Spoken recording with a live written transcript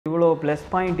Plus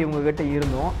point இவங்ககிட்ட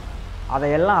இருந்தோம்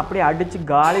அதையெல்லாம் அப்படியே அடித்து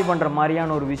காலி பண்ணுற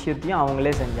மாதிரியான ஒரு விஷயத்தையும்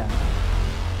அவங்களே செஞ்சாங்க.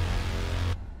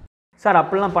 சார்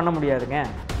அப்படிலாம் பண்ண முடியாதுங்க,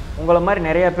 உங்களை மாதிரி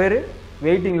நிறையா பேர்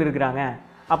வெயிட்டிங்கில் இருக்கிறாங்க,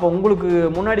 அப்போ உங்களுக்கு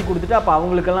முன்னாடி கொடுத்துட்டு அப்போ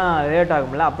அவங்களுக்கெல்லாம் லேட்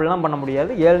ஆகும்ல, அப்படிலாம் பண்ண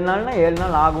முடியாது, 7 நாள்னா 7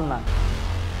 நாள் ஆகும். நான்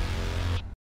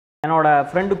என்னோடய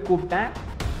ஃப்ரெண்டுக்கு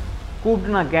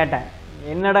கூப்பிட்டு நான் கேட்டேன்,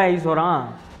 என்னடா ஈஸ்வரம்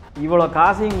இவ்வளோ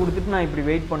காசையும் கொடுத்துட்டு நான் இப்படி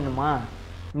வெயிட் பண்ணுமா,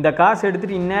 இந்த காசு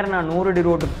எடுத்துகிட்டு இந்நேரம் நான் 100 அடி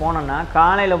ரோட்டுக்கு போனேன்னா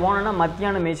காலையில் போனேன்னா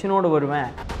மத்தியானம் மெஷினோடு வருவேன்,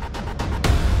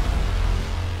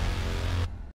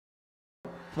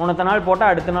 முன்னத்த நாள்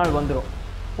போட்டால் அடுத்த நாள் வந்துடும்,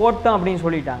 போட்டோம் அப்படின்னு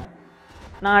சொல்லிட்டாங்க.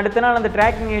 நான் அடுத்த நாள் அந்த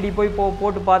ட்ராக்கிங் ஐடி போய்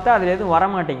போட்டு பார்த்தா அதில் எதுவும்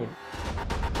வரமாட்டேங்குது.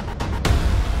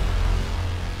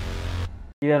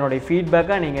 இதனுடைய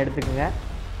ஃபீட்பேக்காக நீங்கள் எடுத்துக்கோங்க.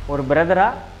 ஒரு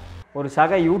பிரதராக, ஒரு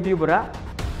சக யூடியூபராக,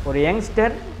 ஒரு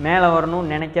யங்ஸ்டர் மேலே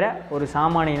வரணும்னு நினைக்கிற ஒரு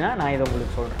சாமானியனா நான் இதை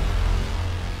உங்களுக்கு சொல்கிறேன்.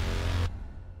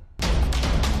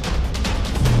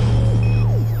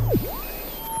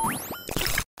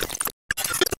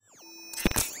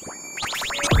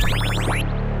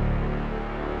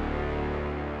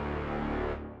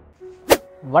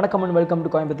 வணக்கம் and welcome to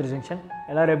Coimbatore junction.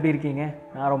 எல்லோரும் எப்படி இருக்கீங்க?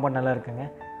 நான் ரொம்ப நல்லா இருக்கேங்க.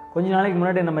 கொஞ்ச நாளைக்கு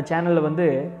முன்னாடி நம்ம சேனலில் வந்து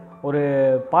ஒரு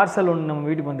பார்சல் ஒன்று நம்ம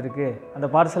வீட்டுக்கு வந்திருக்கு, அந்த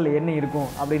பார்சலில் என்ன இருக்கும்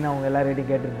அப்படின்னு அவங்க எல்லோரும்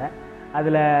கேட்டிருந்தேன்.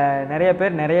 அதில் நிறைய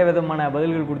பேர் நிறைய விதமான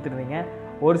பதில்கள் கொடுத்துருந்தீங்க.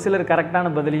 ஒரு சிலர்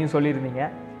கரெக்டான பதிலையும் சொல்லியிருந்தீங்க.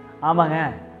 ஆமாங்க,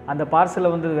 அந்த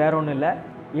பார்சலில் வந்து வேறு ஒன்றும் இல்லை,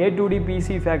 A2D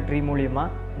PC Factory மூலிமா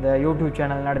இந்த யூடியூப்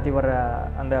சேனல் நடத்தி வர்ற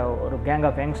அந்த ஒரு கேங்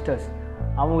ஆஃப் யங்ஸ்டர்ஸ்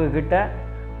அவங்கக்கிட்ட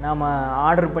நாம்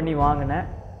ஆர்டர் பண்ணி வாங்கின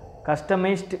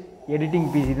கஸ்டமைஸ்டு எடிட்டிங்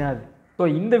பிசி தான் அது. ஸோ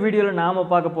இந்த வீடியோவில் நாம்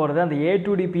பார்க்க போகிறது அந்த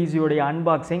A2D பிசியோடைய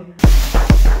unboxing.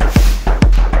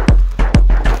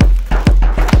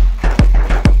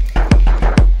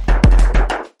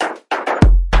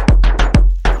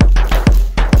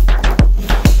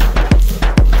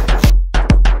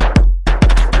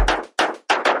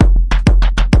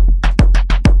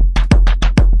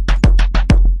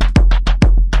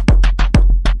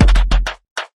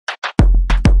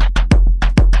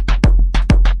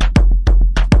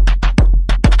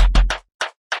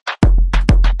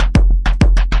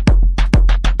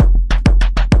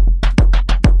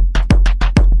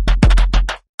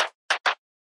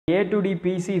 A2D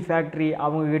PC Factory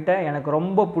அவங்கக்கிட்ட எனக்கு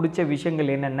ரொம்ப பிடிச்ச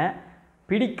விஷயங்கள் என்னென்ன,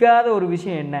 பிடிக்காத ஒரு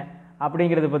விஷயம் என்ன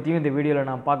அப்படிங்கிறத பற்றியும் இந்த வீடியோவில்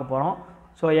நான் பார்க்க போகிறோம்.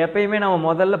 ஸோ எப்பயுமே நம்ம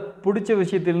முதல்ல பிடிச்ச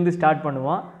விஷயத்துலேருந்து ஸ்டார்ட்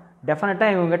பண்ணுவோம்.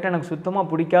 டெஃபினட்டாக இவங்ககிட்ட எனக்கு சுத்தமாக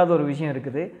பிடிக்காத ஒரு விஷயம்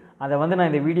இருக்குது, அதை வந்து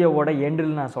நான் இந்த வீடியோவோட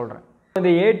எண்டில் நான் சொல்கிறேன்.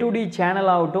 இந்த A2D Channel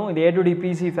ஆகட்டும், இந்த A2D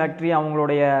PC Factory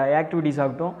அவங்களுடைய ஆக்டிவிட்டீஸ்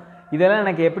ஆகட்டும், இதெல்லாம்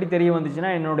எனக்கு எப்படி தெரிய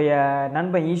வந்துச்சுன்னா, என்னுடைய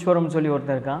நண்பன் ஈஸ்வரம் சொல்லி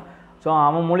ஒருத்தர் இருக்கான். ஸோ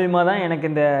அவன் மூலிமா தான் எனக்கு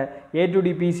இந்த A2D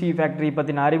PC Factory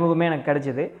பற்றின அறிமுகமே எனக்கு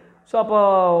கிடச்சிது. ஸோ அப்போ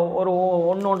ஒரு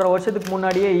 1-1.5 வருஷத்துக்கு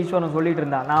முன்னாடியே ஈஸ்வரன் சொல்லிகிட்டு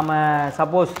இருந்தான், நாம்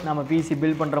சப்போஸ் நம்ம பிசி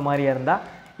பில்ட் பண்ணுற மாதிரியாக இருந்தால்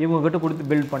இவங்ககிட்ட கொடுத்து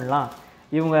பில்ட் பண்ணலாம்,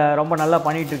 இவங்க ரொம்ப நல்லா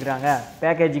பண்ணிகிட்ருக்குறாங்க,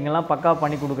 பேக்கேஜிங்கெல்லாம் பக்கா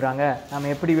பண்ணி கொடுக்குறாங்க, நம்ம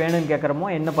எப்படி வேணும்னு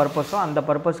கேட்குறோமோ என்ன பர்பஸோ அந்த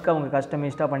பர்பஸ்க்கு அவங்க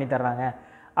கஸ்டமைஸ்டாக பண்ணி தர்றாங்க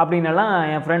அப்படின்னெல்லாம்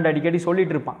என் ஃப்ரெண்ட் அடிக்கடி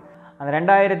சொல்லிகிட்டு இருப்பான். அந்த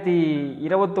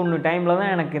 2021 டைமில்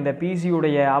தான் எனக்கு இந்த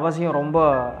பிசியுடைய அவசியம் ரொம்ப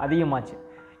அதிகமாச்சு.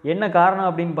 என்ன காரணம்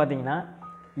அப்படின்னு பார்த்தீங்கன்னா,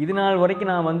 இது நாள் வரைக்கும்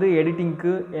நான் வந்து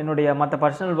எடிட்டிங்க்கு என்னுடைய மற்ற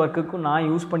பர்சனல் ஒர்க்குக்கும் நான்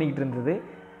யூஸ் பண்ணிக்கிட்டு இருந்தது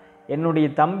என்னுடைய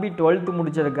தம்பி 12th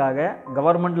முடித்ததுக்காக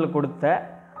கவர்மெண்ட்டில் கொடுத்த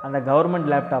அந்த கவர்மெண்ட்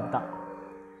லேப்டாப் தான்.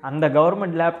 அந்த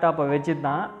கவர்மெண்ட் லேப்டாப்பை வச்சு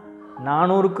தான்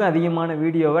 400க்கும் அதிகமான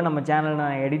வீடியோவை நம்ம சேனலில்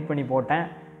நான் எடிட் பண்ணி போட்டேன்.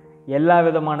 எல்லா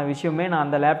விதமான விஷயமே நான்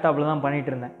அந்த லேப்டாப்பில் தான்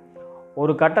பண்ணிகிட்டு இருந்தேன்.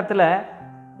 ஒரு கட்டத்தில்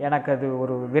எனக்கு அது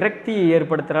ஒரு விரக்தி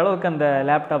ஏற்படுத்துகிற அளவுக்கு அந்த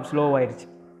லேப்டாப் ஸ்லோவாகிடுச்சு.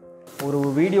 ஒரு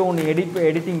வீடியோ ஒன்று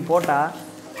எடிட்டிங் போட்டால்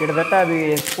கிட்டத்தட்ட அது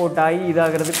எக்ஸ்போர்ட் ஆகி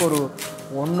இதாகிறதுக்கு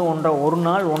ஒரு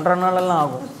நாள் 1.5 நாளெல்லாம்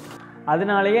ஆகும்.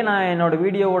 அதனாலேயே நான் என்னோடய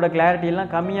வீடியோவோட கிளாரிட்டியெல்லாம்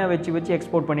கம்மியாக வச்சு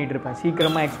எக்ஸ்போர்ட் பண்ணிகிட்டு இருப்பேன்,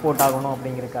 சீக்கிரமாக எக்ஸ்போர்ட் ஆகணும்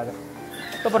அப்படிங்கிறதுக்காக.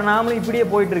 அப்புறம் நாமளும் இப்படியே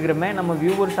போயிட்டுருக்கிறோமே, நம்ம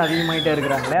வியூவர்ஸ் அதிகமாகிட்டே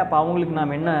இருக்கிறாங்களே, அப்போ அவங்களுக்கு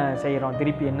நாம் என்ன செய்கிறோம்,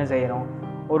 திருப்பி என்ன செய்கிறோம்,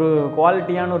 ஒரு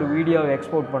குவாலிட்டியான ஒரு வீடியோவை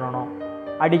எக்ஸ்போர்ட் பண்ணணும்,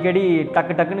 அடிக்கடி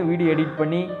டக்குன்னு வீடியோ எடிட்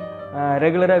பண்ணி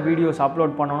ரெகுலராக வீடியோஸ்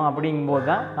அப்லோட் பண்ணணும். அப்படிங்கும்போது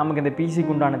தான் நமக்கு இந்த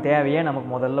பிசிக்கு உண்டான தேவையே நமக்கு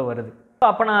முதல்ல வருது.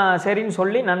 அப்போ நான் சரின்னு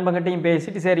சொல்லி நண்பங்கிட்டையும்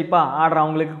பேசிட்டு, சரிப்பா ஆர்டர்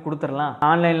அவங்களுக்கு கொடுத்துடலாம்,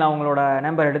 ஆன்லைனில் அவங்களோட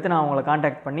நம்பர் எடுத்து நான் அவங்கள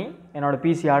காண்டாக்ட் பண்ணி என்னோடய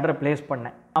பிசி ஆர்டரை ப்ளேஸ்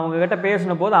பண்ணேன். அவங்கக்கிட்ட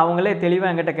பேசின போது அவங்களே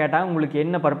தெளிவாக என்கிட்ட கேட்டாங்க, உங்களுக்கு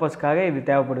என்ன பர்பஸ்க்காக இது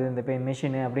தேவைப்படுது இந்த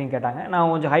மிஷினு அப்படின்னு கேட்டாங்க.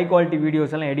 நான் கொஞ்சம் ஹை குவாலிட்டி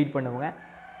வீடியோஸ் எல்லாம் எடிட் பண்ணுவேன்,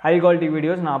 ஹை குவாலிட்டி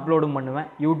வீடியோஸ் நான் அப்லோடும் பண்ணுவேன்.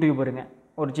 யூடியூபருங்க,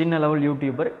 ஒரு சின்ன லெவல்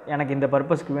யூடியூபர், எனக்கு இந்த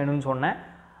பர்பஸ்க்கு வேணும்னு சொன்னேன்.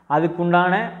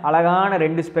 அதுக்குண்டான அழகான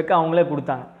 2 ஸ்பெக்கு அவங்களே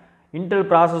கொடுத்தாங்க. இன்டெல்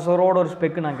ப்ராசஸரோட ஒரு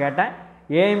ஸ்பெக்கு நான் கேட்டேன்,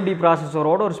 AMD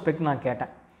ப்ராசஸரோட ஒரு ஸ்பெக் நான்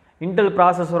கேட்டேன். இன்டெல்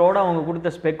ப்ராசஸரோடு அவங்க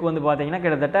கொடுத்த ஸ்பெக் வந்து பார்த்திங்கன்னா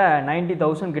கிட்டத்தட்ட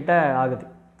 90,000 கிட்ட ஆகுது.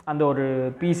 அந்த ஒரு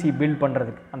பிசி பில்ட்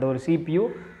பண்ணுறதுக்கு, அந்த ஒரு CPU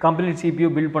கம்ப்ளீட் CPU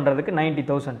பில்ட் பண்ணுறதுக்கு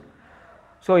 90,000.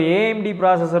 ஸோ AMD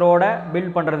ப்ராசஸரோட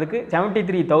பில்ட் பண்ணுறதுக்கு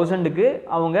 73,000க்கு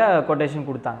அவங்க கொட்டேஷன்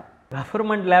கொடுத்தாங்க.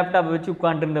 கவர்மெண்ட் லேப்டாப் வச்சு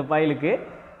உட்காந்துருந்த ஃபைலுக்கு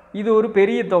இது ஒரு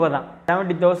பெரிய தொகை தான்.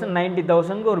 70,000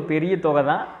 90,000க்கு ஒரு பெரிய தொகை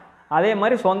தான். அதே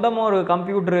மாதிரி சொந்தமாக ஒரு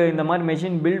கம்ப்யூட்டர் இந்த மாதிரி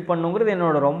மெஷின் பில்ட் பண்ணுங்கிறது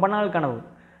என்னோடய ரொம்ப நாள் கனவு.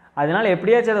 அதனால்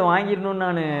எப்படியாச்சும் அதை வாங்கிடணும்னு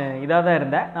நான் இதாக தான்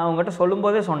இருந்தேன். நான் அவங்ககிட்ட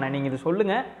சொல்லும்போதே சொன்னேன், நீங்கள் இது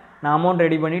சொல்லுங்கள், நான் அமௌண்ட்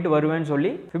ரெடி பண்ணிவிட்டு வருவேன்னு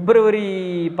சொல்லி. பிப்ரவரி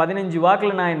 15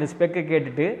 வாக்கில் நான் இந்த ஸ்பெக்கை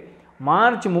கேட்டுட்டு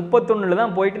மார்ச் 31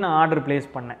 தான் போயிட்டு நான் ஆர்டர் ப்ளேஸ்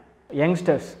பண்ணேன்.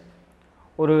 யங்ஸ்டர்ஸ்,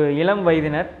 ஒரு இளம்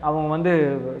வயதினர், அவங்க வந்து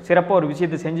சிறப்பாக ஒரு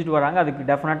விஷயத்தை செஞ்சுட்டு வராங்க, அதுக்கு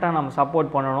டெஃபினட்டாக நம்ம சப்போர்ட்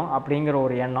பண்ணணும் அப்படிங்கிற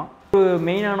ஒரு எண்ணம். ஒரு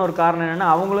மெயினான ஒரு காரணம் என்னென்னா,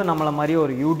 அவங்களும் நம்மளை மாதிரி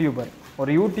ஒரு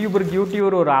யூடியூபருக்கு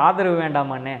ஒரு ஆதரவு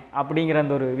வேண்டாமாண்ணே அப்படிங்கிற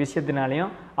அந்த ஒரு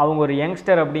விஷயத்தினாலையும், அவங்க ஒரு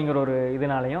யங்ஸ்டர் அப்படிங்கிற ஒரு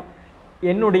இதனாலையும்,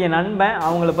 என்னுடைய நண்பன்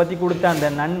அவங்கள பற்றி கொடுத்த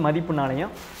அந்த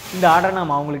மதிப்புனாலையும் இந்த ஆர்டரை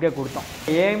நம்ம அவங்களுக்கே கொடுத்தோம்.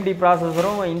 AMD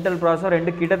ப்ராசஸரும் இன்டெல் ப்ராசஸரும்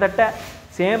ரெண்டு கிட்டத்தட்ட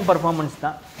சேம் பர்ஃபார்மன்ஸ்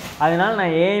தான். அதனால்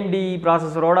நான் AMD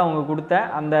ப்ராசஸரோடு அவங்க கொடுத்த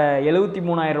அந்த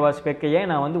 73,000 ரூபா ஸ்பெக்கையே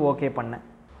நான் வந்து ஓகே பண்ணேன்.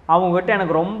 அவங்ககிட்ட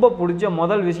எனக்கு ரொம்ப பிடிச்ச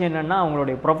முதல் விஷயம் என்னென்னா,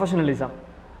 அவங்களுடைய ப்ரொஃபஷனலிசம்.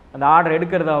 அந்த ஆர்டர்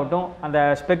எடுக்கிறதாகட்டும், அந்த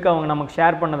ஸ்பெக் அவங்க நமக்கு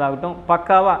ஷேர் பண்ணதாகட்டும்,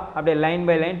 பக்காவாக அப்படியே லைன்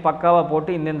பை லைன் பக்காவாக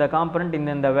போட்டு இந்த காம்பனண்ட்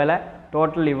இந்த விலை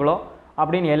டோட்டல் இவ்வளோ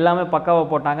அப்படின்னு எல்லாமே பக்காவாக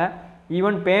போட்டாங்க.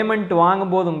 ஈவன் பேமெண்ட்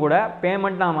வாங்கும்போதும் கூட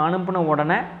பேமெண்ட் நாம் அனுப்பின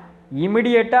உடனே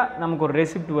இமிடியேட்டாக நமக்கு ஒரு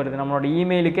ரெசிப்ட் வருது. நம்மளோட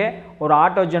இமெயிலுக்கே ஒரு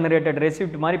ஆட்டோ ஜெனரேட்டட்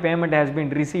ரெசிப்ட் மாதிரி payment has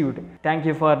been received,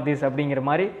 thank you for this அப்படிங்கிற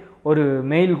மாதிரி ஒரு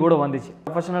மெயில் கூட வந்துச்சு.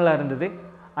 ப்ரொஃபஷனலாக இருந்தது.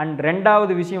 அண்ட்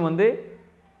ரெண்டாவது விஷயம் வந்து,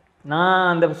 நான்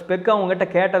அந்த ஸ்பெக் அவங்ககிட்ட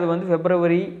கேட்டது வந்து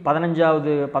பிப்ரவரி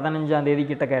 15ஆம் தேதி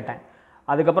கிட்ட கேட்டேன்.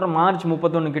 அதுக்கப்புறம் மார்ச்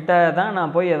 31 கிட்ட தான்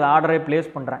நான் போய் அதை ஆர்டரை ப்ளேஸ்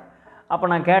பண்ணுறேன். அப்போ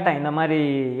நான் கேட்டேன், இந்த மாதிரி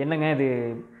என்னங்க இது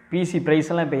பிசி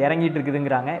ப்ரைஸெல்லாம் இப்போ இறங்கிட்டு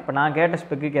இருக்குதுங்கிறாங்க, இப்போ நான் கேட்ட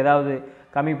ஸ்பெக்குக்கு ஏதாவது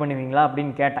கம்மி பண்ணுவீங்களா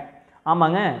அப்படின்னு கேட்டேன்.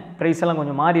 ஆமாங்க, ப்ரைஸ் எல்லாம்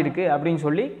கொஞ்சம் மாறி இருக்குது அப்படின்னு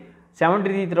சொல்லி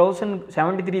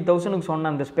 73,000க்கு சொன்ன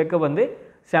அந்த ஸ்பெக்கை வந்து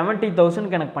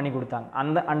 70,000க்கு எனக்கு பண்ணி கொடுத்தாங்க.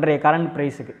 அந்த அன்றைய கரண்ட்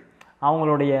ப்ரைஸுக்கு.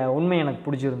 அவங்களுடைய உண்மை எனக்கு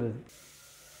பிடிச்சிருந்தது.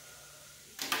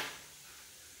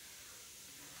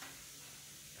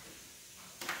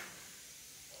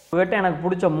 இவர்கிட்ட எனக்கு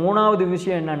பிடிச்ச மூணாவது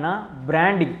விஷயம் என்னென்னா,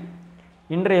 பிராண்டிங்.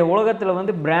 இன்றைய உலகத்தில்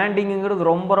வந்து பிராண்டிங்கிறது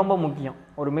ரொம்ப ரொம்ப முக்கியம்.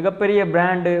 ஒரு மிகப்பெரிய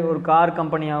பிராண்டு, ஒரு கார்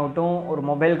கம்பெனி ஆகட்டும், ஒரு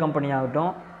மொபைல் கம்பெனி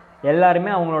ஆகட்டும், எல்லாருமே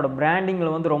அவங்களோட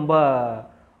பிராண்டிங்கில் வந்து ரொம்ப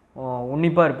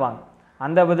உன்னிப்பாக இருப்பாங்க.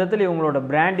 அந்த விதத்தில் இவங்களோட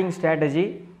பிராண்டிங் ஸ்ட்ராட்டஜி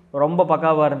ரொம்ப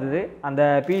பக்காவாக இருந்தது. அந்த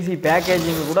பிசி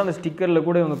பேக்கேஜிங்கு கூட அந்த ஸ்டிக்கரில்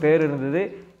கூட இவங்க பேர் இருந்தது,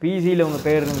 பிசியில் இவங்க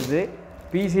பேர் இருந்தது.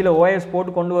 பிசியில் OS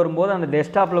போட்டு கொண்டு வரும்போது அந்த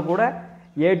டெஸ்க்டாப்பில் கூட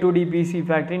A2D PC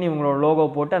Factoryன்னு இவங்களோட லோகோ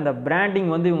போட்டு அந்த பிராண்டிங்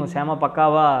வந்து இவங்க செம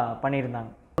பக்காவாக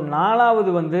பண்ணியிருந்தாங்க. நாலாவது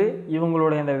வந்து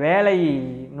இவங்களுடைய அந்த வேலை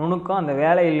நுணுக்கம், அந்த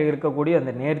வேலையில் இருக்கக்கூடிய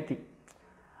அந்த நேர்த்தி.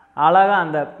 அழகாக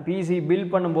அந்த பிசி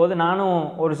பில்ட் பண்ணும்போது நானும்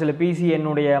ஒரு சில பிசி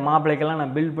என்னுடைய மாப்பிள்ளைக்கெல்லாம்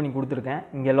நான் பில்ட் பண்ணி கொடுத்துருக்கேன்.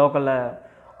 இங்கே லோக்கலில்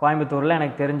கோயம்புத்தூரில்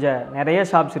எனக்கு தெரிஞ்ச நிறைய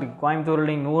ஷாப்ஸ் இருக்குது.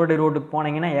 கோயம்புத்தூரில் நீங்கள் நூறடி ரோட்டுக்கு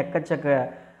போனீங்கன்னா எக்கச்சக்க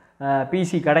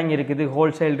பிசி கடைங்க இருக்குது,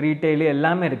 ஹோல்சேல் ரீட்டெயிலு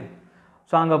எல்லாமே இருக்குது.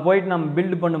 ஸோ அங்கே போயிட்டு நம்ம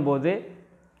பில்டு பண்ணும்போது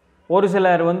ஒரு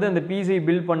சிலர் வந்து அந்த பிசி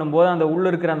பில்ட் பண்ணும்போது அந்த உள்ளே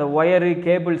இருக்கிற அந்த ஒயரு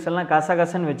கேபிள்ஸ் எல்லாம்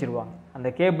கசகசன்னு வச்சுருவாங்க. அந்த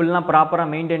கேபிள்லாம்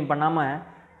ப்ராப்பராக மெயின்டைன் பண்ணாமல்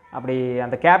அப்படி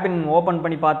அந்த கேபின் ஓப்பன்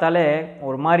பண்ணி பார்த்தாலே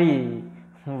ஒரு மாதிரி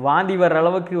வாந்தி வர்ற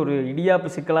அளவுக்கு ஒரு இடியாப்பு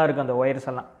சிக்கலாக இருக்கும் அந்த ஒயர்ஸ்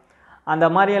எல்லாம். அந்த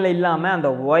மாதிரியெல்லாம் இல்லாமல் அந்த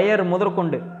ஒயர்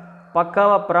முதற்கொண்டு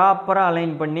பக்காவாக ப்ராப்பராக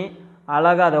அலைன் பண்ணி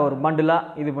அழகாக அதை ஒரு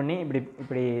பண்டிலாக இது பண்ணி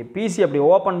இப்படி பிசி அப்படி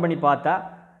ஓப்பன் பண்ணி பார்த்தா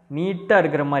நீட்டாக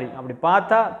இருக்கிற மாதிரி, அப்படி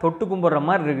பார்த்தா தொட்டு கும்பிட்ற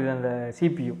மாதிரி இருக்குது அந்த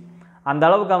CPU. அந்த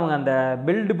அளவுக்கு அவங்க அந்த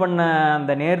பில்டு பண்ண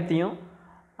அந்த நேர்த்தியும்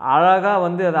அழகாக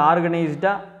வந்து அதை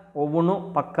ஆர்கனைஸ்டாக ஒவ்வொன்றும்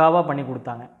பக்காவாக பண்ணி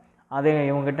கொடுத்தாங்க. அது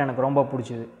இவங்ககிட்ட எனக்கு ரொம்ப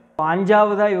பிடிச்சிது.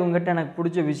 அஞ்சாவதாக இவங்ககிட்ட எனக்கு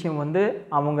பிடிச்ச விஷயம் வந்து,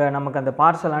 அவங்க நமக்கு அந்த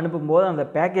பார்சல் அனுப்பும்போது அந்த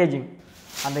பேக்கேஜிங்,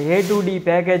 அந்த A2D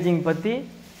பேக்கேஜிங் பற்றி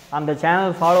அந்த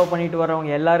சேனல் ஃபாலோ பண்ணிட்டு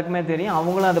வரவங்க எல்லாருக்குமே தெரியும்.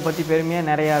 அவங்களும் அதை பற்றி பெருமையாக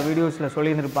நிறையா வீடியோஸில்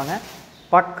சொல்லியிருந்திருப்பாங்க.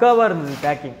 பக்காவாக இருந்தது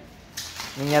பேக்கிங்.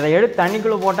 நீங்கள் அதை எடுத்து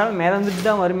தண்ணிக்குள்ளே போட்டாலும் மிதந்துட்டு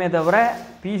தான் வருமே தவிர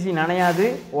பிசி நனையாது,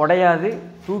 உடையாது.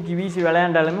 தூக்கி வீசி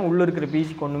விளையாண்டாலுமே உள்ளே இருக்கிற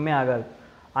பிசி ஒன்றுமே ஆகாது.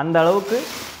 அந்த அளவுக்கு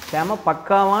செம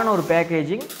பக்காவான ஒரு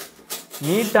பேக்கேஜிங்,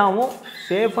 நீட்டாகவும்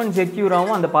சேஃப் அண்ட்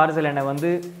செக்யூராகவும் அந்த பார்சல் என்னை வந்து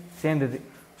சேர்ந்தது.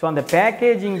 ஸோ அந்த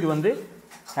பேக்கேஜிங்க்கு வந்து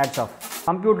ஹேட்ஸ் ஆஃப்.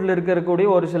 கம்ப்யூட்டரில் இருக்கக்கூடிய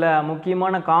ஒரு சில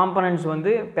முக்கியமான காம்பனன்ட்ஸ்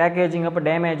வந்து பேக்கேஜிங் அப்போ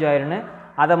டேமேஜ் ஆயிருன்னு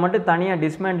அதை மட்டும் தனியாக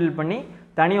டிஸ்மேண்டில் பண்ணி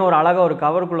தனியாக ஒரு அழகாக ஒரு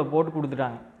கவருக்குள்ளே போட்டு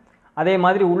கொடுத்துட்டாங்க. அதே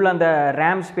மாதிரி உள்ள அந்த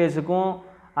ரேம் ஸ்பேஸுக்கும்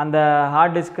அந்த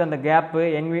ஹார்ட் டிஸ்க்கு அந்த கேப்பு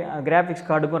கிராஃபிக்ஸ்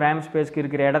கார்டுக்கும் ரேம் ஸ்பேஸ்க்கு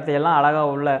இருக்கிற இடத்தையெல்லாம்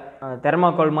அழகாக உள்ள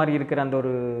தெர்மாக்கோல் மாதிரி இருக்கிற அந்த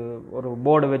ஒரு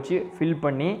போர்டு வச்சு ஃபில்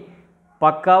பண்ணி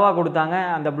பக்காவாக கொடுத்தாங்க.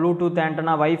 அந்த ப்ளூடூத்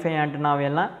ஆண்டனா, வைஃபை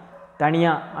ஆண்டனாவையெல்லாம்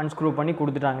தனியாக அன்ஸ்க்ரூ பண்ணி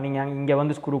கொடுத்துட்டாங்க. நீங்கள் இங்கே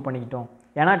வந்து ஸ்க்ரூ பண்ணிக்கிட்டோம்,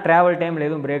 ஏன்னா ட்ராவல் டைமில்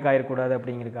எதுவும் பிரேக் ஆகிடக்கூடாது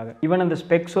அப்படிங்கிறதுக்காக. ஈவன் அந்த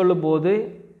ஸ்பெக் சொல்லும் போது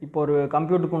இப்போ ஒரு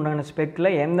கம்ப்யூட்டருக்கு உண்டான ஸ்பெக்கில்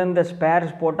எந்தெந்த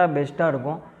ஸ்பேர்ஸ் போட்டால் பெஸ்ட்டாக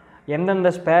இருக்கும், எந்தெந்த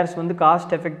ஸ்பேர்ஸ் வந்து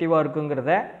காஸ்ட் எஃபெக்டிவாக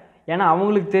இருக்குங்கிறத. ஏன்னா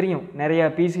அவங்களுக்கு தெரியும் நிறையா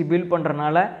பிசி பில்ட்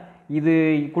பண்ணுறனால இது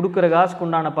கொடுக்குற காசுக்கு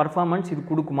உண்டான பர்ஃபார்மன்ஸ் இது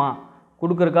கொடுக்குமா,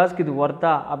 கொடுக்குற காசுக்கு இது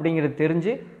ஒர்த்தா அப்படிங்கிறது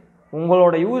தெரிஞ்சு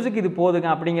உங்களோட யூஸுக்கு இது போதுங்க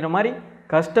அப்படிங்கிற மாதிரி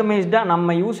கஸ்டமைஸ்டாக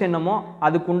நம்ம யூஸ் என்னமோ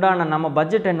அதுக்குண்டான நம்ம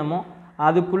பட்ஜெட் என்னமோ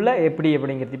அதுக்குள்ளே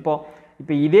அப்படிங்கிறது.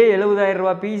 இப்போ இதே 70,000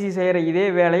 ரூபா பிசி செய்கிற இதே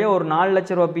வேலையை ஒரு 4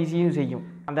 லட்ச ரூபா பிசியும் செய்யும்.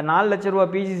 அந்த 4 லட்ச ரூபா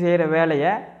பிசி செய்கிற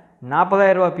வேலையை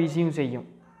 40,000 ரூபா பிசியும் செய்யும்.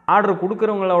 ஆர்டர்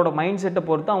கொடுக்குறவங்களோட மைண்ட் செட்டை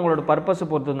பொறுத்து அவங்களோட பர்பஸை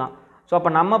பொறுத்து தான். ஸோ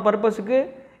அப்போ நம்ம பர்பஸுக்கு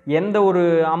எந்த ஒரு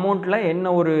அமௌண்ட்டில்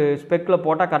என்ன ஒரு ஸ்பெக்கில்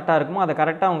போட்டால் கரெக்டாக இருக்குமோ அதை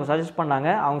கரெக்டாக அவங்க சஜஸ்ட் பண்ணாங்க.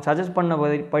 அவங்க சஜஸ்ட்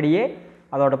பண்ணபடியே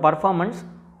அதோட பர்ஃபார்மன்ஸ்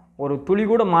ஒரு துளி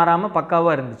கூட மாறாமல்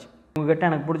பக்காவாக இருந்துச்சு. உங்கள்கிட்ட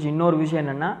எனக்கு பிடிச்ச இன்னொரு விஷயம்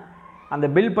என்னென்னா, அந்த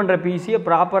பில்ட் பண்ணுற பிசியை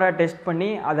ப்ராப்பராக டெஸ்ட் பண்ணி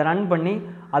அதை ரன் பண்ணி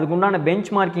அதுக்குண்டான பெஞ்ச்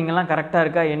மார்க்கிங்கெல்லாம் கரெக்டாக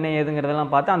இருக்கா என்ன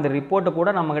ஏதுங்கிறதெல்லாம் பார்த்து அந்த ரிப்போர்ட்டை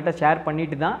கூட நம்மக்கிட்ட ஷேர்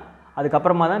பண்ணிவிட்டு தான்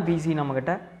அதுக்கப்புறமா தான் பிசி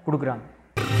நம்மக்கிட்ட கொடுக்குறாங்க.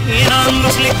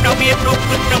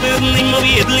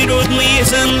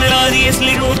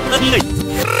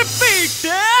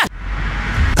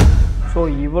 ஸோ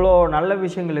இவ்வளோ நல்ல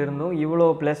விஷயங்கள் இருந்தும் இவ்வளோ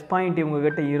ப்ளஸ் பாயிண்ட்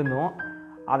இவங்ககிட்ட இருந்தும்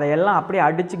அதையெல்லாம் அப்படியே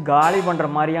அடித்து காலி பண்ணுற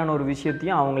மாதிரியான ஒரு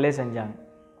விஷயத்தையும் அவங்களே செஞ்சாங்க.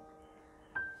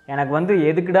 எனக்கு வந்து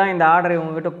எதுக்குடா இந்த ஆர்டரை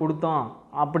இவங்ககிட்ட கொடுத்தோம்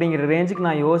அப்படிங்கிற ரேஞ்சுக்கு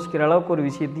நான் யோசிக்கிற அளவுக்கு ஒரு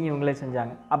விஷயத்தையும் இவங்களே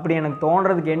செஞ்சாங்க. அப்படி எனக்கு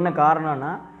தோன்றதுக்கு என்ன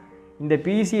காரணம்னா, இந்த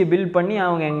பிசியை பில்ட் பண்ணி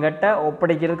அவங்க எங்கிட்ட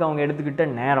ஒப்படைக்கிறதுக்கு அவங்க எடுத்துக்கிட்ட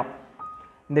நேரம்.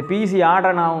 இந்த பிசி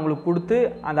ஆர்டரை நான் அவங்களுக்கு கொடுத்து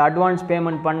அந்த அட்வான்ஸ்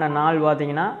பேமெண்ட் பண்ண நாள்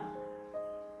பார்த்திங்கன்னா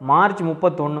மார்ச்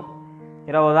 31.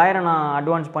 20,000 நான்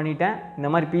அட்வான்ஸ் பண்ணிட்டேன். இந்த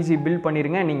மாதிரி பிசி பில்ட்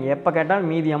பண்ணிடுங்க, நீங்கள் எப்போ கேட்டாலும்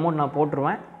மீதி அமௌண்ட் நான்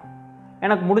போட்டுருவேன்,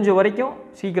 எனக்கு முடிஞ்ச வரைக்கும்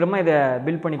சீக்கிரமாக இதை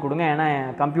பில்ட் பண்ணி கொடுங்க, ஏன்னா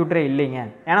கம்ப்யூட்டரே இல்லைங்க.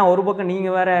 ஏன்னா ஒரு பக்கம்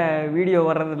நீங்கள் வேறு வீடியோ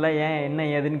வர்றதில்ல, ஏன் என்ன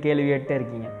ஏதுன்னு கேள்வி கேட்டே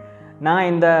இருக்கீங்க. நான்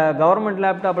இந்த கவர்மெண்ட்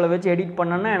லேப்டாப்பில் வச்சு எடிட்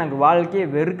பண்ணேன்னா எனக்கு வாழ்க்கையே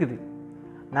வெறுக்குது.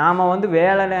 நாம் வந்து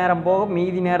வேலை நேரம் போக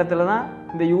மீதி நேரத்தில் தான்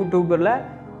இந்த யூடியூபரில்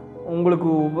உங்களுக்கு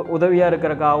உதவியாக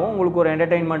இருக்கிறக்காகவும் உங்களுக்கு ஒரு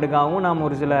என்டர்டெயின்மெண்ட்டுக்காகவும் நாம்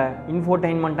ஒரு சில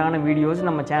இன்ஃபோடெயின்மெண்ட்டான வீடியோஸ்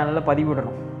நம்ம சேனலில்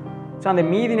பதிவிடுறோம். ஸோ அந்த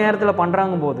மீதி நேரத்தில்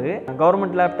பண்ணுறாங்க போது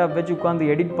கவர்மெண்ட் லேப்டாப் வச்சு உட்காந்து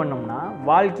எடிட் பண்ணோம்னா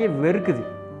வாழ்க்கையே வெறுக்குது.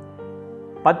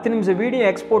 10 நிமிஷம் வீடியோ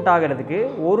எக்ஸ்போர்ட் ஆகிறதுக்கு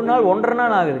ஒரு நாள் 1.5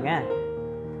 நாள் ஆகுதுங்க.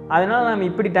 அதனால் நம்ம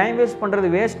இப்படி டைம் வேஸ்ட் பண்ணுறது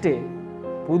வேஸ்ட்டு.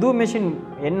 புது மிஷின்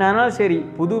என்னன்னாலும் சரி,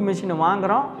 புது மிஷினை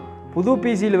வாங்குகிறோம், புது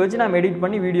பிசியில் வச்சு நம்ம எடிட்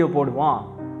பண்ணி வீடியோ போடுவோம்,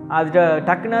 அது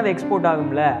டக்குன்னு அது எக்ஸ்போர்ட்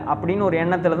ஆகும்ல அப்படின்னு ஒரு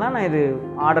எண்ணத்தில் தான் நான் இது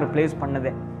ஆர்டர் ப்ளேஸ்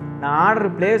பண்ணதே. நான்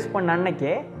ஆர்டர் ப்ளேஸ் பண்ண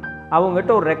அன்னைக்கே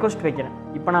அவங்ககிட்ட ஒரு ரெக்வஸ்ட் வைக்கிறேன்.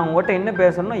 இப்போ நான் உங்கள்கிட்ட என்ன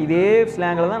பேசுகிறேன்னா இதே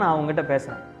ஸ்லாங்கில் தான் நான் அவங்ககிட்ட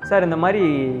பேசுகிறேன். சார் இந்த மாதிரி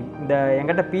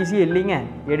என்கிட்ட பிசி இல்லைங்க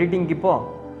எடிட்டிங்க்கு, இப்போது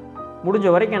முடிஞ்ச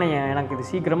வரைக்கும் எனக்கு இது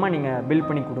சீக்கிரமாக நீங்கள் பில்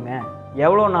பண்ணி கொடுங்க,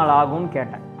 எவ்வளோ நாள் ஆகும்னு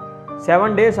கேட்டேன்.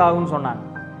 7 days ஆகும்னு சொன்னாங்க.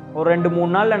 ஒரு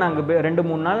 2-3 நாளில்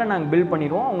நாங்கள் பில்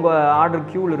பண்ணிடுவோம், உங்கள் ஆர்டர்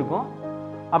க்யூவில் இருக்கும்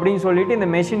அப்படின்னு சொல்லிவிட்டு இந்த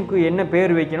மெஷினுக்கு என்ன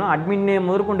பேர் வைக்கணும் அட்மின் நேம்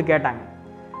முதற்கொண்டு கேட்டாங்க.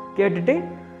 கேட்டுட்டு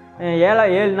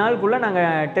 7 நாளுக்குள்ளே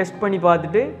நாங்கள் டெஸ்ட் பண்ணி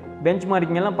பார்த்துட்டு பெஞ்ச்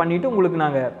மார்க்கிங்கெல்லாம் பண்ணிவிட்டு உங்களுக்கு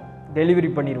நாங்கள் டெலிவரி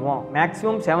பண்ணிடுவோம்,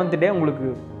 மேக்ஸிமம் 7th day உங்களுக்கு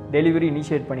டெலிவரி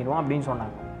இனிஷியேட் பண்ணிடுவோம் அப்படின்னு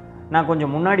சொன்னாங்க. நான்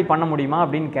கொஞ்சம் முன்னாடி பண்ண முடியுமா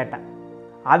அப்படின்னு கேட்டேன்.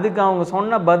 அதுக்கு அவங்க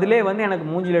சொன்ன பதிலே வந்து எனக்கு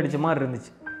மூஞ்சில் அடித்த மாதிரி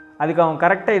இருந்துச்சு. அதுக்கு அவங்க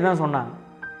கரெக்டாக இதுதான் சொன்னாங்க,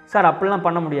 சார் அப்படிலாம்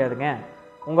பண்ண முடியாதுங்க,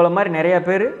 உங்களை மாதிரி நிறையா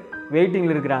பேர்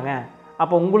வெயிட்டிங்கில் இருக்கிறாங்க,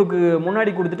 அப்போ உங்களுக்கு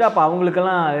முன்னாடி கொடுத்துட்டு அப்போ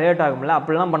அவங்களுக்கெல்லாம் லேட் ஆகும்ல,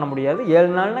 அப்படிலாம் பண்ண முடியாது, 7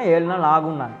 நாள்னால் 7 நாள்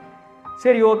ஆகும்னாங்க.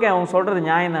 சரி ஓகே, அவங்க சொல்கிறது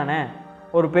நியாயம் தானே,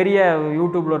 ஒரு பெரிய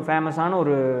யூடியூப்பில் ஒரு ஃபேமஸான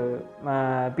ஒரு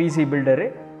பிசி பில்டரு,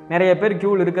 நிறைய பேர்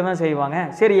க்யூவில் இருக்க தான் செய்வாங்க,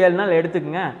 சரி 7 நாள்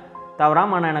எடுத்துக்கங்க,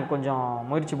 தவறாமல் ஆனால் எனக்கு கொஞ்சம்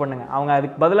முயற்சி பண்ணுங்கள். அவங்க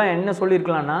அதுக்கு பதிலாக என்ன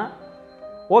சொல்லியிருக்கலான்னா,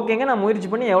 ஓகேங்க நான் முயற்சி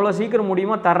பண்ணி எவ்வளோ சீக்கிரம்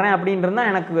முடியுமோ தர்றேன் அப்படின்றது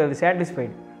தான் எனக்கு அது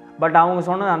சாட்டிஸ்ஃபைடு. பட் அவங்க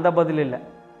சொன்னது அந்த பதில் இல்லை.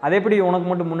 அது எப்படி உனக்கு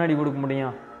மட்டும் முன்னாடி கொடுக்க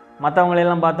முடியும்,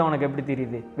 மற்றவங்களெல்லாம் பார்த்தா உனக்கு எப்படி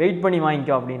தெரியுது, வெயிட் பண்ணி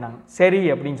வாங்கிக்கோ அப்படின்னாங்க. சரி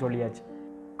அப்படின்னு சொல்லியாச்சு.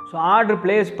 ஸோ ஆர்டர்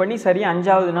ப்ளேஸ் பண்ணி சரியாக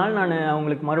 5வது நாள் நான்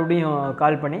அவங்களுக்கு மறுபடியும்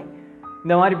கால் பண்ணி,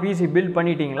 இந்த மாதிரி பிசி பில்ட்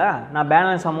பண்ணிட்டீங்களா, நான்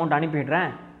பேலன்ஸ் அமௌண்ட் அனுப்பிடுறேன்,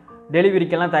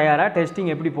 டெலிவரிக்கெல்லாம் தயாராக,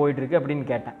 டெஸ்டிங் எப்படி போயிட்டுருக்கு அப்படின்னு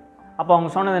கேட்டேன். அப்போ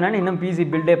அவங்க சொன்னது என்னென்னு, இன்னும் பிசி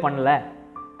பில்டே பண்ணலை,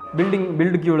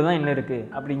 பில்டு க்யூவில் தான் இன்னும் இருக்குது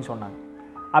அப்படின்னு சொன்னாங்க.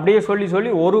 அப்படியே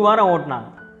சொல்லி ஒரு வாரம் ஓட்டினாங்க.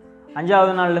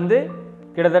 5வது நாள்லேருந்து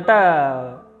கிட்டத்தட்ட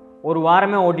ஒரு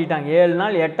வாரமே ஓட்டிட்டாங்க. 7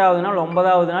 நாள், 8வது நாள்,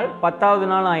 9வது நாள், 10வது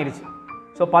நாள் ஆயிடுச்சு.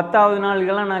 ஸோ 10வது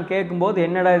நாளுக்கெல்லாம் நான் கேட்கும்போது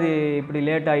என்னடா இது இப்படி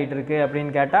லேட் ஆகிட்டுருக்கு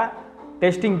அப்படின்னு கேட்டால்,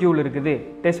 டெஸ்டிங் க்யூவில் இருக்குது,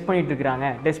 டெஸ்ட்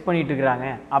பண்ணிகிட்ருக்குறாங்க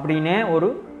அப்படின்னே ஒரு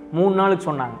 3 நாளுக்கு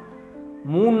சொன்னாங்க.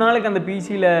 3 நாளுக்கு அந்த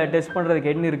பிசியில் டெஸ்ட்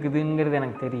பண்ணுறதுக்கு என்ன இருக்குதுங்கிறது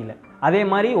எனக்கு தெரியல. அதே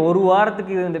மாதிரி ஒரு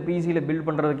வாரத்துக்கு இந்த பிசியில் பில்ட்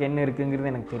பண்ணுறதுக்கு என்ன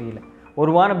இருக்குங்கிறது எனக்கு தெரியல.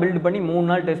 ஒரு வாரம் பில்டு பண்ணி 3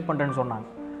 நாள் டெஸ்ட் பண்ணுறேன்னு சொன்னாங்க.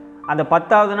 அந்த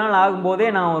 10வது நாள் ஆகும்போதே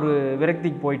நான் ஒரு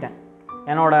விரக்திக்கு போயிட்டேன்.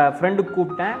 என்னோடய ஃப்ரெண்டுக்கு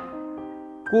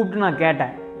கூப்பிட்டு நான்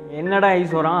கேட்டேன், என்னடா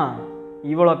ஈஸ்வரம்,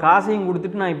 இவ்வளோ காசையும்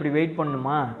கொடுத்துட்டு நான் இப்படி வெயிட்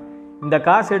பண்ணணுமா, இந்த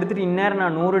காசு எடுத்துகிட்டு இந்நேரம்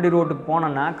நான் 100 அடி ரோட்டுக்கு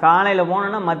போனேன்னா, காலையில்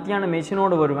போனேன்னா மத்தியானம்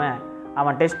மெஷினோடு வருவேன்,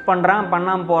 அவன் டெஸ்ட் பண்ணுறான்,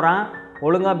 பண்ணாமல் போகிறான்,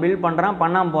 ஒழுங்காக பில் பண்ணுறான்,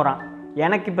 பண்ணாமல் போகிறான்.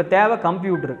 எனக்கு இப்போ தேவை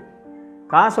கம்ப்யூட்ரு.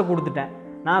 காசை கொடுத்துட்டேன்,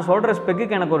 நான் சொல்கிற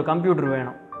ஸ்பெக்குக்கு எனக்கு ஒரு கம்ப்யூட்ரு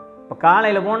வேணும். இப்போ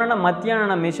காலையில் போனேன்னா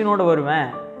மத்தியானம் நான் மெஷினோடு வருவேன்.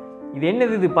 இது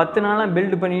என்னது, இது 10 நாளாக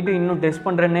பில்டு பண்ணிவிட்டு இன்னும் டெஸ்ட்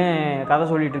பண்ணுறேன்னு கதை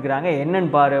சொல்லிகிட்டு இருக்கிறாங்க,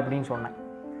 என்னன்னு பாரு அப்படின்னு சொன்னேன்.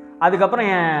 அதுக்கப்புறம்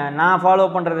நான் ஃபாலோ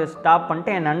பண்ணுறதை ஸ்டாப்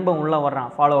பண்ணிட்டு என் நண்பன் உள்ளே வர்றான்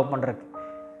ஃபாலோ அப் பண்ணுறதுக்கு.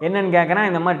 என்னென்னு கேட்குறேன்,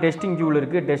 இந்த மாதிரி டெஸ்டிங்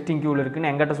க்யூவில் இருக்குதுன்னு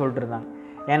என்கிட்ட சொல்லிட்டு இருந்தாங்க.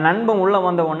 என் நண்பன் உள்ளே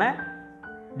வந்த உடனே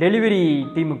டெலிவரி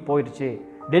டீமுக்கு போயிடுச்சு,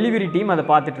 டெலிவரி டீம் அதை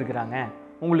பார்த்துட்ருக்குறாங்க,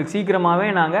 உங்களுக்கு சீக்கிரமாகவே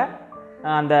நாங்கள்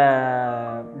அந்த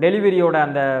டெலிவரியோட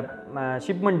அந்த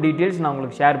ஷிப்மெண்ட் டீட்டெயில்ஸ் நான்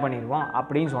உங்களுக்கு ஷேர் பண்ணிடுவோம்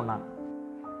அப்படின்னு சொன்னாங்க.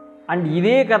 அண்ட்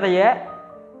இதே கதையை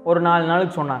ஒரு 4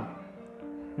 நாளுக்கு சொன்னாங்க.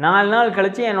 4 நாள்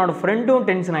கழித்து என்னோடய ஃப்ரெண்டும்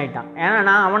டென்ஷன் ஆகிட்டான். ஏன்னா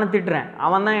நான் அவனை திட்டுறேன்,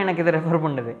 அவன் தான் எனக்கு இதை ரெஃபர்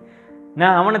பண்ணுது.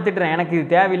 நான் அவனை திட்டுறேன், எனக்கு இது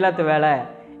தேவையில்லாத வேலை.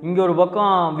 இங்கே ஒரு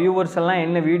பக்கம் வியூவர்ஸ் எல்லாம்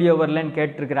என்ன வீடியோ வரலன்னு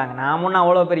கேட்டுருக்குறாங்க. நான் ஒன்றும்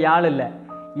அவ்வளோ பெரிய ஆள் இல்லை,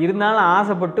 இருந்தாலும்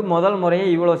ஆசைப்பட்டு முதல் முறையே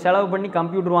இவ்வளோ செலவு பண்ணி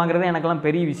கம்ப்யூட்டர் வாங்குறது எனக்கெல்லாம்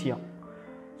பெரிய விஷயம்.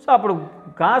 ஸோ அப்படி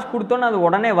காசு கொடுத்தோன்னு அது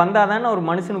உடனே வந்தால் தானே ஒரு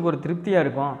மனுஷனுக்கு ஒரு திருப்தியாக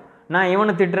இருக்கும். நான்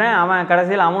இவனை திட்டுறேன், அவன்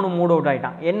கடைசியில் அவனும் மூட் அவுட்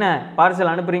ஆகிட்டான். என்ன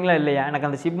பார்சல் அனுப்புகிறீங்களா இல்லையா, எனக்கு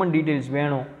அந்த ஷிப்மெண்ட் டீட்டெயில்ஸ்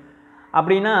வேணும்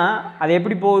அப்படின்னா அது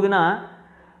எப்படி போகுதுன்னா,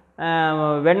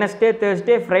 வெட்னஸ்டே,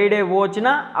 தேர்ஸ்டே, ஃப்ரைடே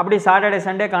போச்சுன்னா அப்படியே சாட்டர்டே,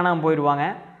 சண்டே காணாமல் போயிடுவாங்க.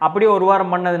 அப்படியே ஒரு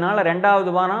வாரம் பண்ணதுனால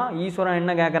 2வது வாரம் ஈஸ்வரன்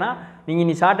என்ன கேட்குறான், நீங்கள்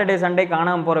நீ சாட்டர்டே சண்டே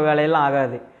காணாமல் போகிற வேலையெல்லாம்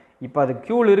ஆகாது. இப்போ அது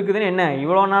க்யூவில் இருக்குதுன்னு என்ன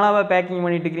இவ்வளோ நாளாக பேக்கிங்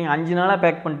பண்ணிட்டு இருக்கிறீங்க, 5 நாளாக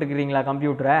பேக் பண்ணிட்டு இருக்கிறீங்களா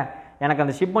கம்ப்யூட்டரை, எனக்கு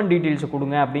அந்த ஷிப்மெண்ட் டீட்டெயில்ஸை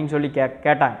கொடுங்க அப்படின்னு சொல்லி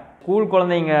கேட்டாங்க. ஸ்கூல்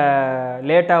குழந்தைங்க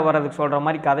லேட்டாக வர்றதுக்கு சொல்கிற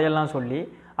மாதிரி கதையெல்லாம் சொல்லி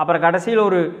அப்புறம் கடைசியில்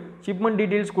ஒரு ஷிப்மெண்ட்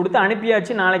டீட்டெயில்ஸ் கொடுத்து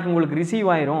அனுப்பியாச்சு, நாளைக்கு உங்களுக்கு ரிசீவ்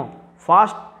ஆயிரும்,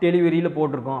 ஃபாஸ்ட் டெலிவரியில்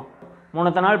போட்டிருக்கோம்,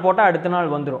 முன்னத்த நாள் போட்டால் அடுத்த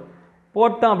நாள் வந்துடும்,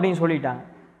 போட்டோம் அப்படின்னு சொல்லிட்டாங்க.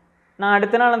 நான்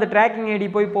அடுத்த நாள் அந்த ட்ராக்கிங் ஐடி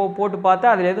போய் போட்டு பார்த்தா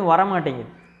அதில் எதுவும்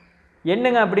வரமாட்டேங்குது.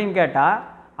 என்னங்க அப்படின்னு கேட்டால்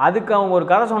அதுக்கு அவங்க ஒரு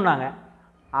கதை சொன்னாங்க.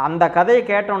 அந்த கதையை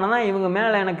கேட்டோன்னே தான் இவங்க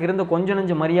மேலே எனக்கு இருந்த கொஞ்சம்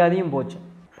நெஞ்ச மரியாதையும் போச்சு.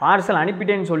 பார்சல்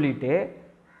அனுப்பிட்டேன்னு சொல்லிவிட்டு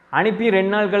அனுப்பி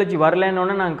 2 நாள் கழித்து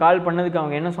வரலன்னொன்னே நாங்கள் கால் பண்ணதுக்கு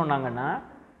அவங்க என்ன சொன்னாங்கன்னா,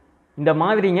 இந்த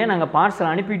மாதிரிங்க நாங்கள் பார்சல்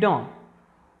அனுப்பிட்டோம்,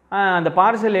 அந்த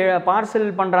பார்சல்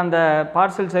பண்ணுற அந்த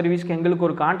பார்சல் சர்வீஸ்க்கு எங்களுக்கு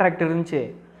ஒரு கான்ட்ராக்ட் இருந்துச்சு,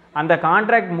 அந்த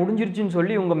கான்ட்ராக்ட் முடிஞ்சிருச்சுன்னு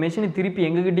சொல்லி உங்கள் மெஷினை திருப்பி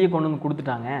எங்ககிட்டயே கொண்டு வந்து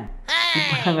கொடுத்துட்டாங்க.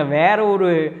 இப்போ நாங்கள் வேறு ஒரு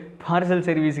பார்சல்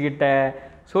சர்வீஸ்கிட்ட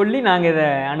சொல்லி நாங்கள் இதை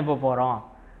அனுப்ப போகிறோம்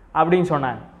அப்படின்னு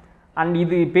சொன்னாங்க. அண்ட்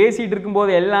இது பேசிகிட்டு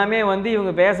இருக்கும்போது எல்லாமே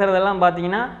இவங்க பேசுகிறதெல்லாம்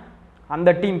பார்த்தீங்கன்னா அந்த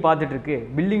team பார்த்துட்ருக்கு,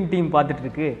 billing team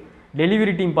பார்த்துட்ருக்கு,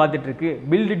 delivery team பார்த்துட்ருக்கு,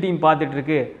 build team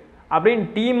பார்த்துட்ருக்கு அப்படின்னு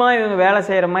டீமாக இவங்க வேலை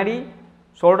செய்கிற மாதிரி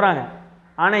சொல்கிறாங்க.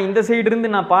 ஆனால் இந்த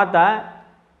சைடுலேருந்து நான் பார்த்தா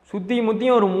சுற்றி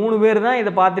முற்றியும் ஒரு 3 பேர் தான்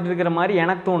இதை பார்த்துட்டு இருக்கிற மாதிரி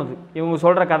எனக்கு தோணுது. இவங்க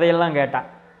சொல்கிற கதையெல்லாம் கேட்டால்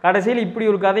கடைசியில் இப்படி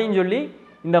ஒரு கதையும் சொல்லி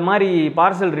இந்த மாதிரி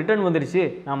பார்சல் ரிட்டர்ன் வந்துடுச்சு,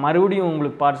 நான் மறுபடியும்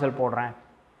உங்களுக்கு பார்சல் போடுறேன்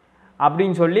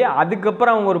அப்படின்னு சொல்லி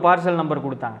அதுக்கப்புறம் அவங்க ஒரு பார்சல் நம்பர்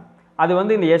கொடுத்தாங்க. அது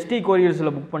இந்த எஸ்டி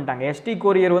கொரியர்ஸில் புக் பண்ணிட்டாங்க. எஸ்டி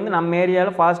கொரியர் நம்ம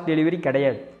ஏரியாவில் ஃபாஸ்ட் டெலிவரி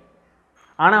கிடையாது,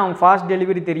 ஆனால் அவங்க ஃபாஸ்ட்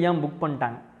டெலிவரி தெரியாமல் புக்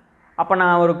பண்ணிட்டாங்க. அப்போ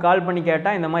நான் ஒரு கால் பண்ணி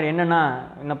கேட்டால் இந்த மாதிரி என்னென்னா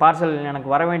இந்த பார்சல் எனக்கு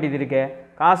வர வேண்டியது இருக்கே,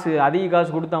 அதிக காசு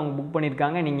கொடுத்து அவங்க புக்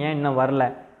பண்ணியிருக்காங்க, நீங்கள் ஏன் இன்னும் வரல,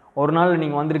 ஒரு நாள்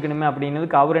நீங்கள் வந்திருக்கணுமே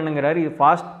அப்படின்னதுக்கு அவர் என்னங்கிறாரு, இது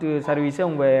ஃபாஸ்ட் சர்வீஸே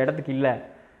உங்கள் இடத்துக்கு இல்லை,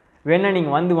 வேணா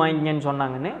நீங்கள் வந்து வாங்கிங்கன்னு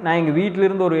சொன்னாங்கன்னு நான் எங்கள்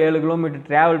வீட்டிலேருந்து ஒரு 7 கிலோமீட்டர்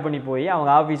ட்ராவல் பண்ணி போய்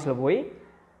அவங்க ஆஃபீஸில் போய்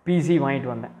பிசி வாங்கிட்டு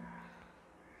வந்தேன்.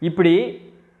 இப்படி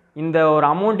இந்த ஒரு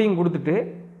அமௌண்ட்டையும் கொடுத்துட்டு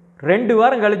 2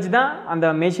 வாரம் கழித்து தான் அந்த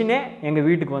மெஷினே எங்கள்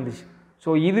வீட்டுக்கு வந்துச்சு. ஸோ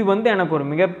இது எனக்கு ஒரு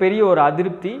மிகப்பெரிய ஒரு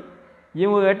அதிருப்தி.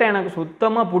 இவங்ககிட்ட எனக்கு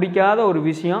சுத்தமாக பிடிக்காத ஒரு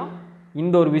விஷயம்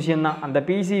இந்த ஒரு விஷயந்தான். அந்த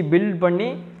பிசி பில்ட் பண்ணி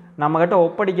நம்மக்கிட்ட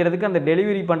ஒப்படைக்கிறதுக்கு அந்த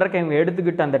டெலிவரி பண்ணுறக்கு இவங்க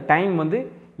எடுத்துக்கிட்ட அந்த டைம்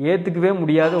ஏற்றுக்கவே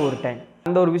முடியாத ஒரு டைம்.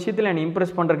 அந்த ஒரு விஷயத்தில் என்னை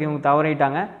இம்ப்ரெஸ் பண்ணுறதுக்கு இவங்க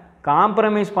தவறிட்டாங்க,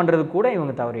 காம்ப்ரமைஸ் பண்ணுறதுக்கு கூட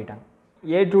இவங்க தவறிட்டாங்க.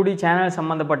 A2D சேனல்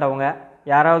சம்மந்தப்பட்டவங்க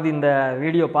யாராவது இந்த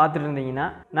வீடியோ பார்த்துட்டு இருந்தீங்கன்னா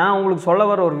நான் உங்களுக்கு சொல்ல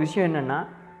வர ஒரு விஷயம் என்னென்னா,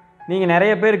 நீங்கள்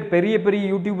நிறைய பேருக்கு பெரிய பெரிய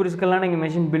யூடியூபர்ஸ்க்கெல்லாம் நீங்கள்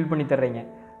மெஷின் பில்ட் பண்ணி தர்றீங்க.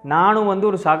 நானும்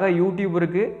ஒரு சக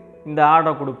யூடியூபருக்கு இந்த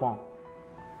ஆர்டரை கொடுப்போம்,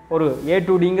 ஒரு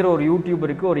A2Dங்கிற ஒரு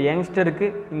யூடியூபருக்கு ஒரு யங்ஸ்டருக்கு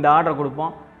இந்த ஆர்டரை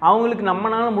கொடுப்போம், அவங்களுக்கு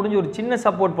நம்மளால முடிஞ்ச ஒரு சின்ன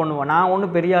சப்போர்ட் பண்ணுவோம். நான்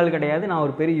ஒன்றும் பெரிய ஆள் கிடையாது, நான்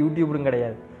ஒரு பெரிய யூடியூபரும்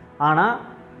கிடையாது. ஆனால்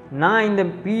நான் இந்த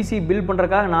பிசி பில்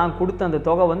பண்ணுறதுக்காக நான் கொடுத்த அந்த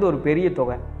தொகை ஒரு பெரிய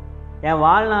தொகை. என்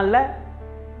வாழ்நாளில்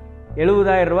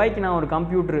 70,000 ரூபாய்க்கு நான் ஒரு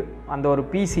கம்ப்யூட்ரு, அந்த ஒரு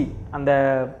பிசி, அந்த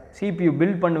CPU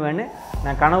பில்ட் பண்ணுவேன்னு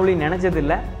நான் கனவுலையும்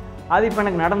நினச்சதில்லை. அது இப்போ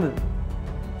எனக்கு நடந்தது.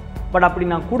 பட் அப்படி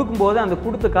நான் கொடுக்கும்போது அந்த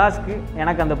கொடுத்த காசுக்கு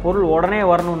எனக்கு அந்த பொருள் உடனே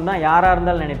வரணும்னு தான் யாராக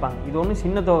இருந்தாலும் நினைப்பாங்க. இது ஒன்றும்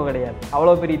சின்ன தொகை கிடையாது.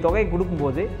 அவ்வளோ பெரிய தொகை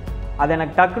கொடுக்கும்போது அது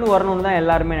எனக்கு டக்குன்னு வரணும்னு தான்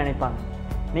எல்லாருமே நினைப்பாங்க.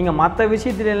 நீங்கள் மற்ற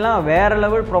விஷயத்துலலாம் வேறு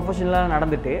லெவல் ப்ரொஃபஷனலாக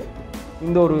நடந்துட்டு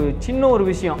இந்த ஒரு சின்ன ஒரு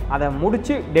விஷயம் அதை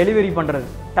முடித்து டெலிவரி பண்ணுறது,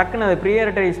 டக்குன்னு அதை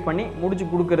ப்ரியரிட்டைஸ் பண்ணி முடிச்சு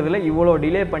கொடுக்குறதுல இவ்வளோ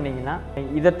டிலே பண்ணிங்கன்னா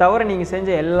இதை தவிர நீங்கள் செஞ்ச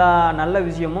எல்லா நல்ல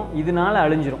விஷயமும் இதனால்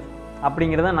அழிஞ்சிரும்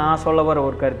அப்படிங்கிறத நான் சொல்ல வர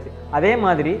ஒரு கருத்து. அதே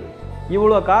மாதிரி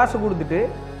இவ்வளோ காசு கொடுத்துட்டு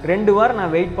 2 வாரம்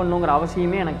நான் வெயிட் பண்ணுங்கிற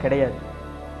அவசியமே எனக்கு கிடையாது.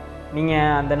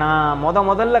 நீங்கள் அந்த நான்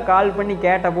முதல்ல கால் பண்ணி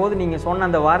கேட்டபோது நீங்கள் சொன்ன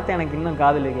அந்த வார்த்தை எனக்கு இன்னும்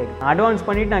காதில் கேட்குது. அட்வான்ஸ்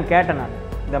பண்ணிவிட்டு நான் கேட்டேன். நான்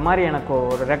இந்த மாதிரி எனக்கு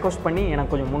ஒரு ரெக்வஸ்ட் பண்ணி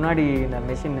எனக்கு கொஞ்சம் முன்னாடி இந்த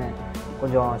மெஷின்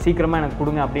கொஞ்சம் சீக்கிரமாக எனக்கு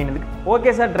கொடுங்க அப்படின்னதுக்கு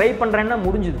ஓகே சார் ட்ரை பண்ணுறேன்னா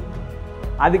முடிஞ்சுது.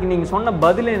 அதுக்கு நீங்கள் சொன்ன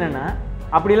பதில் என்னென்னா,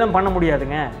 அப்படிலாம் பண்ண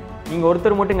முடியாதுங்க, நீங்கள்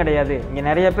ஒருத்தர் மட்டும் கிடையாது, இங்கே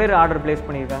நிறைய பேர் ஆர்டர் ப்ளேஸ்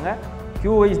பண்ணியிருக்காங்க,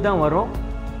 கியூ வைஸ் தான் வரும்,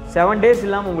 7 days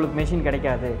இல்லாமல் உங்களுக்கு மெஷின்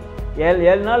கிடைக்காது,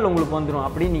 7 நாள் உங்களுக்கு வந்துடும்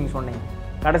அப்படின்னு நீங்கள் சொன்னீங்க.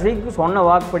 கடைசிக்கு சொன்ன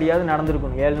வாக்குப்படியாவது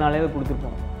நடந்திருக்கணும், 7 நாளே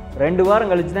கொடுத்துருக்கணும். 2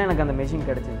 வாரம் கழித்து தான் எனக்கு அந்த மெஷின்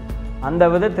கிடச்சிது. அந்த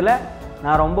விதத்தில்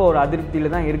நான் ரொம்ப ஒரு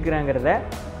அதிருப்தியில் தான் இருக்கிறேங்கிறத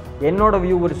என்னோடய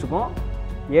வியூவர்ஸுக்கும்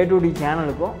A2D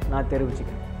சேனலுக்கும் நான்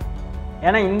தெரிவிச்சுக்கிறேன்.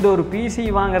 ஏன்னா இந்த ஒரு பிசி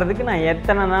வாங்குறதுக்கு நான்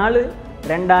எத்தனை நாள்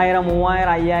 2000, 3000,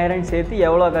 5000 சேர்த்து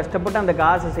எவ்வளோ கஷ்டப்பட்டு அந்த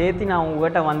காசை சேர்த்து நான்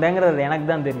உங்கள்கிட்ட வந்தேங்கிறது எனக்கு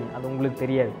தான் தெரியும், அது உங்களுக்கு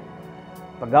தெரியாது.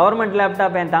 இப்போ கவர்மெண்ட்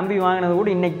லேப்டாப் என் தம்பி வாங்கினது கூட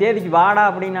இன்றைக்கி தேதிக்கு வாடா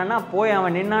அப்படின்னா போய்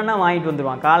அவன் நின்னான்னா வாங்கிட்டு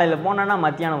வந்துடுவான், காலையில் போனான்னா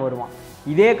மத்தியானம் வருவான்.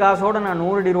 இதே காசோடு நான்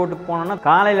 100 அடி ரோட்டுக்கு போனேன்னா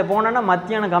காலையில் போனேன்னா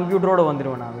மத்தியானம் கம்ப்யூட்டரோடு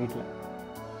வந்துடுவேன் நான் வீட்டில்.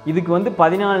 இதுக்கு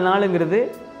 14 நாளுங்கிறது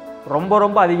ரொம்ப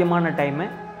ரொம்ப அதிகமான டைமு.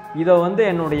 இதை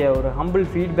என்னுடைய ஒரு ஹம்பிள்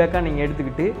ஃபீட்பேக்காக நீங்கள்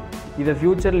எடுத்துக்கிட்டு இதை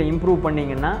ஃப்யூச்சரில் இம்ப்ரூவ்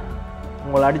பண்ணிங்கன்னா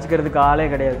உங்களை அடிச்சுக்கிறதுக்கு ஆளே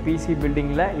கிடையாது. பிசி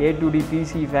பில்டிங்கில் A2D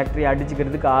PC Factory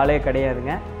அடிச்சுக்கிறதுக்கு ஆளே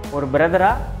கிடையாதுங்க. ஒரு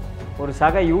பிரதராக, ஒரு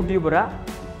சக யூடியூபராக,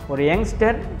 ஒரு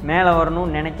யங்ஸ்டர் மேலே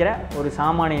வரணும்னு நினைக்கிற ஒரு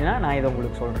சாமானியனாக நான் இதை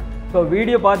உங்களுக்கு சொல்கிறேன். ஸோ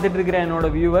வீடியோ பார்த்துட்ருக்கிற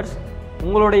என்னோடய வியூவர்ஸ்,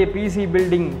 உங்களுடைய பிசி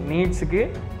பில்டிங் நீட்ஸுக்கு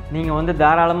நீங்கள்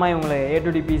தாராளமாக இவங்களை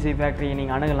A2D PC Factory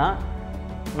நீங்கள் அணுகலாம்.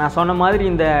 நான் சொன்ன மாதிரி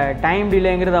இந்த டைம்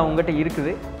டிலேங்கிறது அவங்ககிட்ட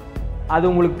இருக்குது. அது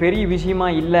உங்களுக்கு பெரிய விஷயமா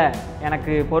இல்லை,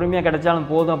 எனக்கு பொறுமையாக கிடைச்சாலும்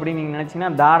போதும் அப்படின்னு நீங்கள்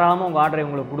நினச்சிங்கன்னா தாராளமாக உங்கள் ஆர்டரை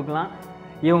உங்களுக்கு கொடுக்கலாம்.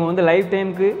 இவங்க லைஃப்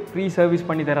டைமுக்கு ஃப்ரீ சர்வீஸ்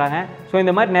பண்ணி தர்றாங்க. ஸோ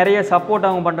இந்த மாதிரி நிறைய சப்போர்ட்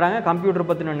அவங்க பண்ணுறாங்க. கம்ப்யூட்டர்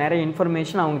பற்றின நிறைய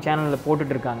இன்ஃபர்மேஷன் அவங்க சேனலில்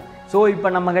போட்டுட்ருக்காங்க. ஸோ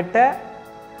இப்போ நம்மக்கிட்ட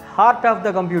heart of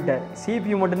the computer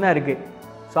CPU மட்டும்தான் இருக்குது.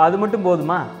 ஸோ அது மட்டும்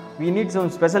போதுமா? We need some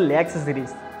special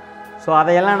accessories. So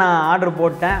அதையெல்லாம் நான் ஆர்டர்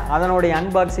போட்டேன். அதனுடைய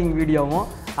அன்பாக்சிங் வீடியோவும்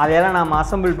அதையெல்லாம் நாம்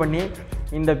அசம்பிள் பண்ணி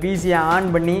இந்த பிசியை ஆன்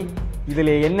பண்ணி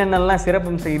இதில் என்னென்னலாம்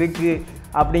சிறப்பம்சம் இருக்குது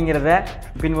அப்படிங்கிறத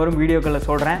பின்வரும் வீடியோக்களில்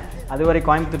சொல்கிறேன். அதுவரை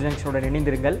கோயம்புத்தூர் ஜங்ஷனுடன்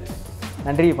இணைந்திருங்கள்.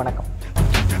 நன்றி, வணக்கம்.